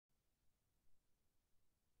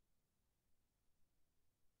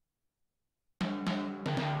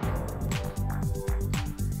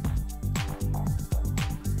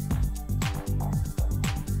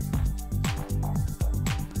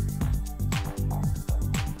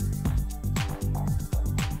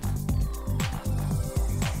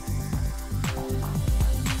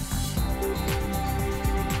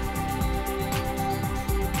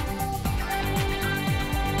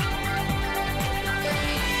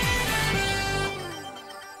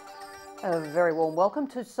A very warm welcome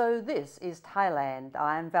to So This is Thailand.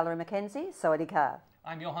 I'm Valerie Mackenzie, Sawadee ka.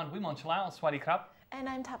 I'm Johan Wimonchlau, Swadee krap. And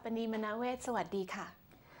I'm Tapani Manawet, Sawadee ka.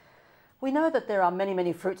 We know that there are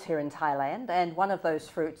many fruits here in Thailand, and one of those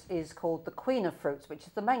fruits is called the queen of fruits, which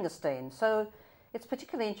is the mangosteen. So it's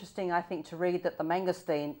particularly interesting, I think, to read that the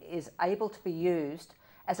mangosteen is able to be used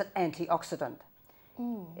as an antioxidant.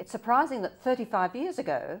 It's surprising that 35 years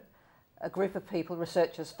ago, a group of people,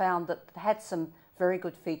 researchers, found that it had some very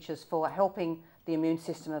good features for helping the immune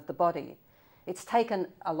system of the body. It's taken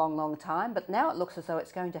a long time, but now it looks as though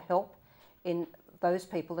it's going to help in those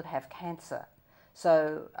people that have cancer.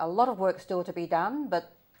 So a lot of work still to be done,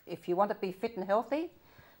 but if you want to be fit and healthy,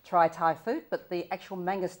 try Thai food, but the actual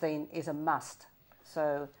mangosteen is a must.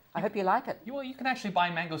 So I hope you like it. Well, you can actually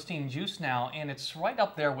buy mangosteen juice now, and it's right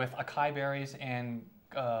up there with acai berries and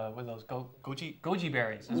with those goji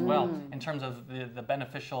berries as well, in terms of the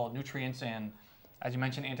beneficial nutrients and, as you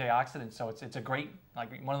mentioned, antioxidants. So it's a great,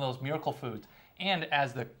 like one of those miracle foods. And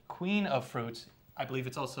as the queen of fruits, I believe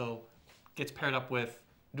it's also gets paired up with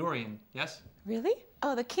durian, yes? Really?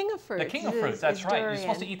 Oh, the king of fruits. The king of fruits, that's right. You're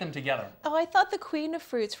supposed to eat them together. Oh, I thought the queen of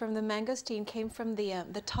fruits from the mangosteen came from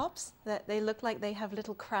the tops, that they look like they have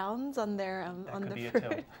little crowns on their on the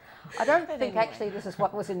fruit. I don't think actually this is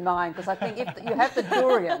what was in mind, because I think if you have the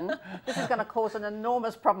durian, this is going to cause an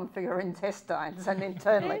enormous problem for your intestines and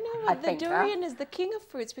internally. I know, the durian is the king of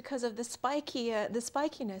fruits because of the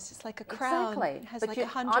spikiness. It's like a crown. Exactly. It has but like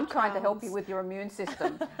 100 I'm trying to help you with your immune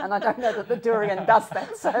system, and I don't know that the durian does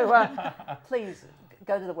that. So please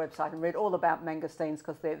go to the website and read all about mangosteens,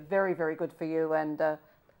 because they're very good for you, and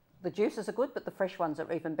the juices are good, but the fresh ones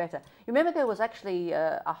are even better. You remember there was actually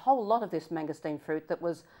a whole lot of this mangosteen fruit that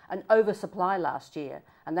was an oversupply last year,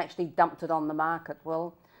 and they actually dumped it on the market.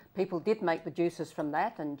 Well, people did make the juices from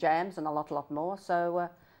that and jams and a lot more, so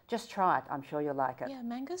just try it. I'm sure you'll like it. Yeah,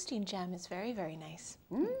 mangosteen jam is very nice.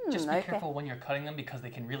 Just be careful when you're cutting them, because they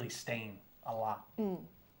can really stain a lot.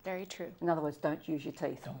 Very true. In other words, don't use your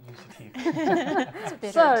teeth. Don't use your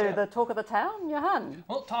teeth. So, the talk of the town, Johan?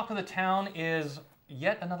 Well, talk of the town is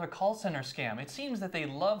yet another call center scam. It seems that they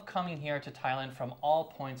love coming here to Thailand from all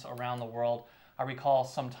points around the world. I recall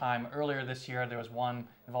sometime earlier this year there was one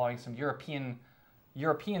involving some Europeans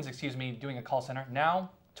doing a call center. Now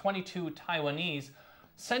 22 Taiwanese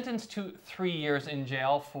sentenced to 3 years in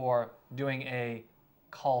jail for doing a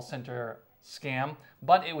call center scam,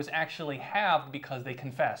 but it was actually halved because they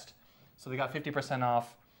confessed. So they got 50%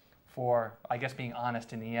 off for, I guess, being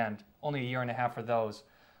honest in the end. Only a year and a half for those.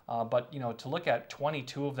 But, you know, to look at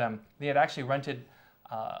 22 of them, they had actually rented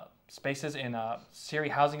spaces in Siri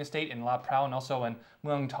housing estate in La Prao, and also in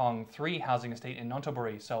Muang Thong 3 housing estate in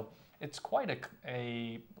Nonthaburi. So it's quite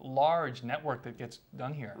a large network that gets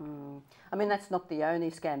done here. I mean, that's not the only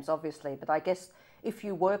scams, obviously, but I guess if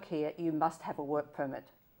you work here, you must have a work permit.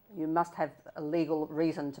 You must have a legal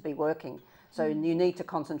reason to be working. So you need to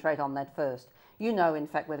concentrate on that first. You know, in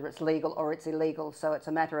fact, whether it's legal or it's illegal. So it's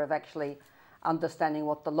a matter of actually understanding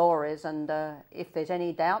what the law is, and if there's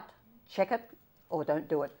any doubt, check it or don't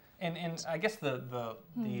do it. And I guess the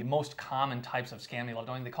most common types of scam they love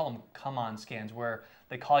doing, they call them come-on scams, where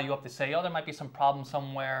they call you up to say, oh, there might be some problem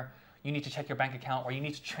somewhere, you need to check your bank account, or you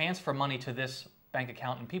need to transfer money to this bank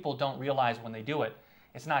account, and people don't realize when they do it,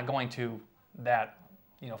 it's not going to that,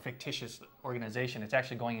 you know, fictitious organization. It's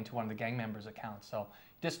actually going into one of the gang members' accounts. So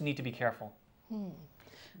you just need to be careful.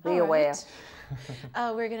 Be aware.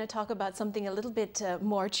 We're going to talk about something a little bit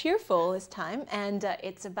more cheerful this time, and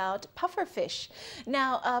it's about pufferfish.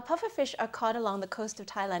 Now, pufferfish are caught along the coast of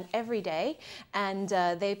Thailand every day, and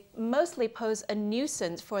they mostly pose a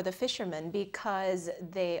nuisance for the fishermen because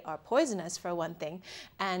they are poisonous, for one thing,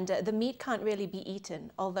 and the meat can't really be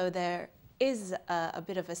eaten, although there is a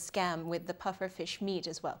bit of a scam with the pufferfish meat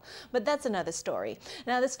as well. But that's another story.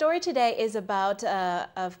 Now, the story today is about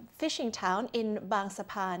a fishing town in Bang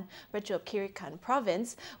Sapan, Prachuap Khiri Khan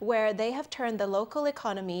province, where they have turned the local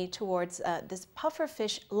economy towards this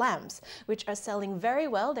pufferfish lamps, which are selling very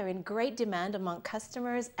well. They're in great demand among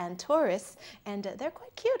customers and tourists, and they're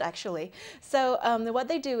quite cute, actually. So what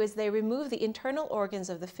they do is they remove the internal organs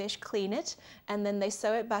of the fish, clean it, and then they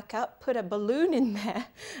sew it back up, put a balloon in there,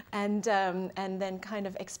 and then kind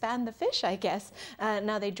of expand the fish, I guess.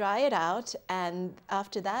 Now they dry it out, and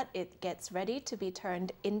after that it gets ready to be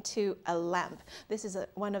turned into a lamp. This is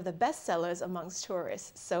one of the best sellers amongst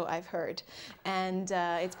tourists, so I've heard, and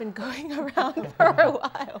it's been going around for a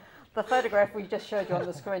while. The photograph we just showed you on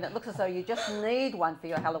the screen, it looks as though you just need one for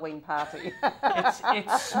your Halloween party.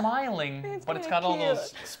 It's smiling, but it's got all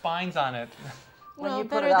those spines on it. When well, you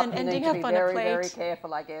put better it up, than you ending need to up be on very, a plate. very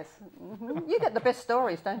careful, I guess. You get the best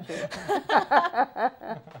stories, don't you?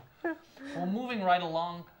 Well, moving right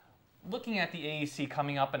along, looking at the AEC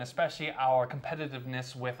coming up, and especially our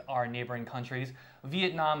competitiveness with our neighboring countries,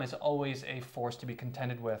 Vietnam is always a force to be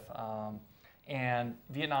contended with. And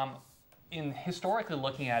Vietnam, in historically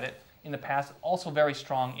looking at it, in the past, also very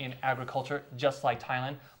strong in agriculture, just like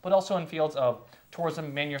Thailand, but also in fields of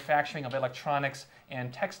tourism, manufacturing, of electronics,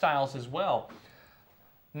 and textiles as well.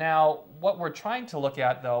 Now, what we're trying to look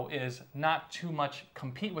at, though, is not too much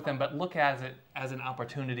compete with them, but look at it as an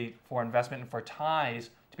opportunity for investment and for Thais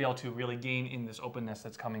to be able to really gain in this openness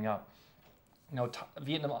that's coming up. You know,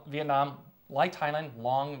 Vietnam, like Thailand,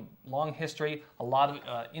 long history, a lot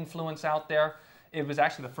of influence out there. It was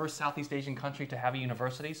actually the first Southeast Asian country to have a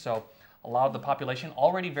university, so a lot of the population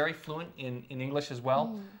already very fluent in English as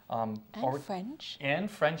well. And French.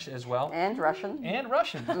 And French as well. And Russian. And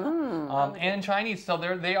Russian. And Chinese. So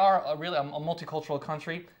they are really a multicultural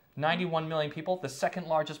country. 91 million people, the second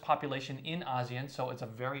largest population in ASEAN, so it's a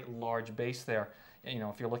very large base there, you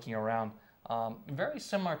know, if you're looking around. Very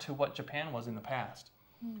similar to what Japan was in the past.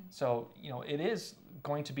 So, you know, it is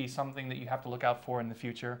going to be something that you have to look out for in the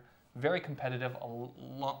future. Very competitive,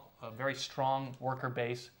 a very strong worker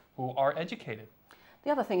base who are educated.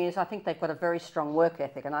 The other thing is, I think they've got a very strong work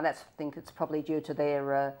ethic, and I think it's probably due to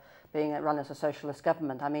their being run as a socialist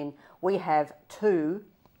government. I mean, we have 2,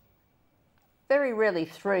 very rarely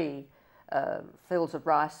 3 fields of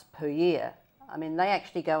rice per year. I mean, they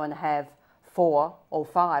actually go and have 4 or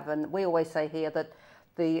 5, and we always say here that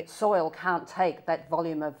the soil can't take that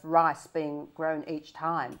volume of rice being grown each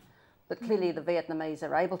time. But clearly the Vietnamese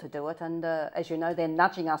are able to do it, and as you know, they're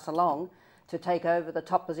nudging us along to take over the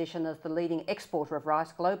top position as the leading exporter of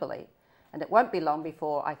rice globally. And it won't be long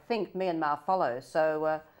before, I think, Myanmar follows.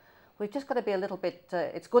 So we've just got to be a little bit,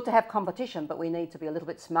 it's good to have competition, but we need to be a little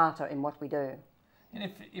bit smarter in what we do.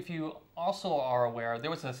 And if you also are aware,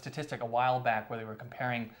 there was a statistic a while back where they were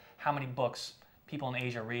comparing how many books people in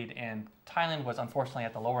Asia read, and Thailand was unfortunately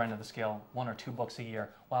at the lower end of the scale, 1 or 2 books a year,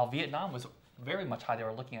 while Vietnam was very much high. They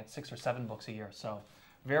were looking at 6 or 7 books a year, so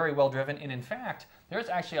very well driven. And in fact, there's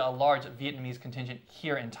actually a large Vietnamese contingent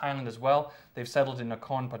here in Thailand as well. They've settled in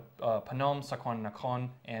Nakhon Phanom, Sakhon Nakhon,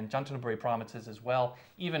 and Chanthaburi provinces as well.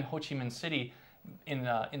 Even Ho Chi Minh City in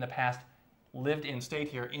the past lived and stayed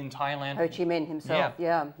here in Thailand. Ho Chi Minh himself,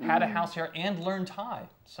 yeah. Had a house here and learned Thai.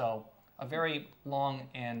 So a very long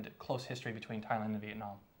and close history between Thailand and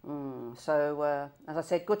Vietnam. So, as I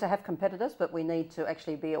said, good to have competitors, but we need to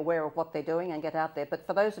actually be aware of what they're doing and get out there. But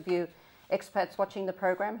for those of you expats watching the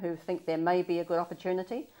program who think there may be a good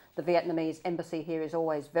opportunity, the Vietnamese embassy here is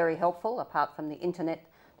always very helpful, apart from the internet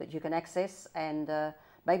that you can access, and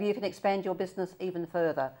maybe you can expand your business even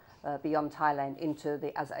further beyond Thailand into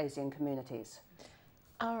the ASEAN communities.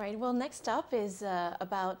 All right, well, next up is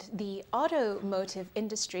about the automotive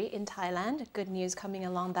industry in Thailand. Good news coming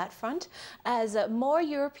along that front, as more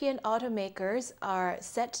European automakers are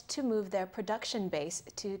set to move their production base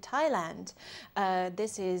to Thailand.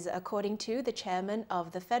 This is according to the chairman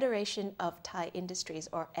of the Federation of Thai Industries,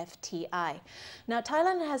 or FTI. Now,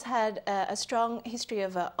 Thailand has had a strong history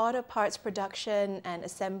of auto parts production and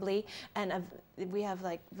assembly, and we have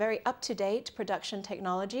like very up-to-date production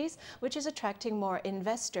technologies, which is attracting more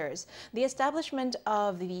investors. The establishment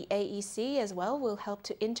of the AEC as well will help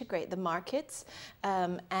to integrate the markets,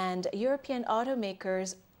 and European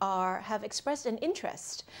automakers have expressed an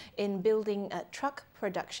interest in building a truck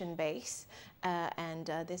production base, and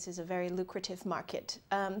this is a very lucrative market.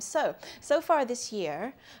 So far this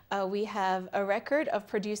year, we have a record of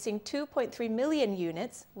producing 2.3 million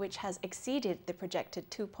units, which has exceeded the projected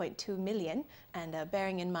 2.2 million. And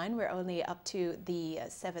bearing in mind, we're only up to the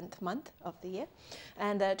 7th month of the year.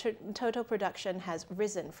 And total production has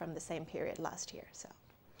risen from the same period last year. So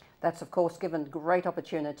that's, of course, given great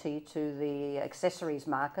opportunity to the accessories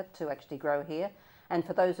market to actually grow here. And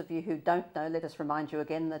for those of you who don't know, let us remind you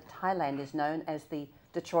again that Thailand is known as the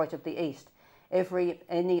Detroit of the East.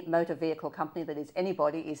 Any motor vehicle company that is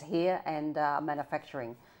anybody is here and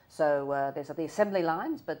manufacturing. So there's the assembly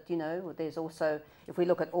lines, but you know, there's also, if we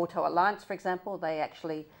look at Auto Alliance, for example, they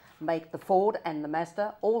actually make the Ford and the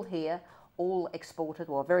Mazda all here, all exported,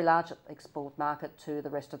 or a very large export market to the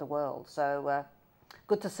rest of the world. So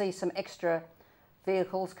good to see some extra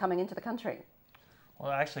vehicles coming into the country.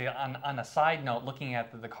 Well, actually, on a side note, looking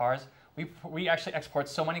at the cars, we actually export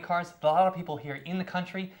so many cars that a lot of people here in the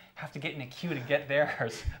country have to get in a queue to get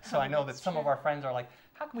theirs. So I know that some of our friends are like,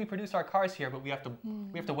 how can we produce our cars here, but we have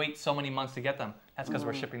to wait so many months to get them? That's because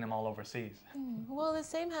we're shipping them all overseas. Well, the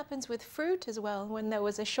same happens with fruit as well, when there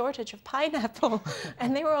was a shortage of pineapple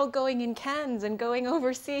and they were all going in cans and going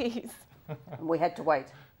overseas. We had to wait.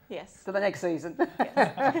 Yes. To the next season.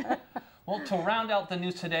 Yes. Well, to round out the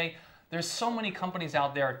news today, There's so many companies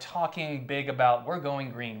out there talking big about we're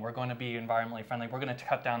going green, we're going to be environmentally friendly, we're going to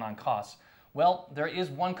cut down on costs. Well, there is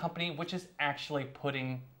one company which is actually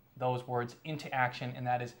putting those words into action, and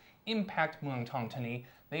that is Impact Muang Thong Thani.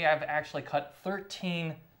 They have actually cut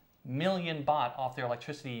 13 million baht off their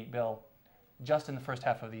electricity bill just in the first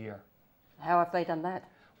half of the year. How have they done that?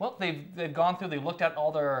 Well, they've gone through, they've looked at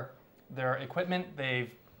all their equipment,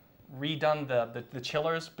 they've redone the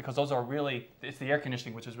chillers, because those are really, it's the air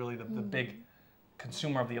conditioning which is really the big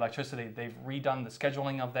consumer of the electricity. They've redone the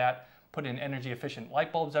scheduling of that, put in energy efficient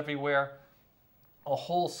light bulbs everywhere, a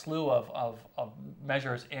whole slew of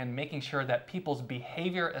measures in making sure that people's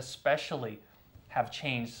behavior especially have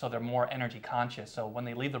changed so they're more energy conscious. So when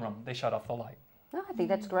they leave the room, they shut off the light. No, I think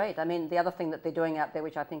that's great. I mean, the other thing that they're doing out there,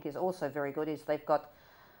 which I think is also very good, is they've got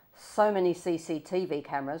so many CCTV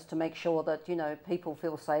cameras to make sure that, you know, people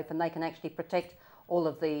feel safe and they can actually protect all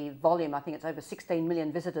of the volume. I think it's over 16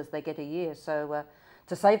 million visitors they get a year. So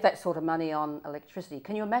to save that sort of money on electricity,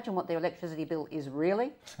 can you imagine what their electricity bill is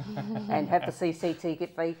really? And have the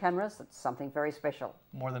CCTV cameras? It's something very special.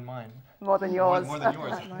 More than mine. More than yours. More than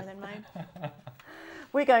yours. More than mine.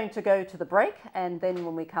 We're going to go to the break, and then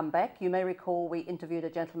when we come back, you may recall we interviewed a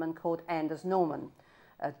gentleman called Anders Norman,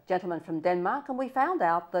 a gentleman from Denmark, and we found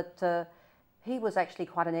out that he was actually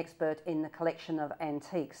quite an expert in the collection of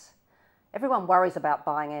antiques. Everyone worries about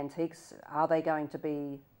buying antiques. Are they going to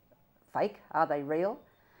be fake? Are they real?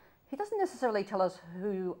 He doesn't necessarily tell us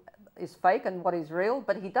who is fake and what is real,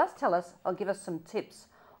 but he does tell us, or give us some tips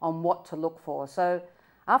on what to look for. So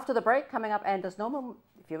after the break, coming up, Anders Norman.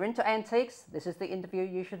 If you're into antiques, this is the interview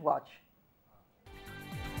you should watch.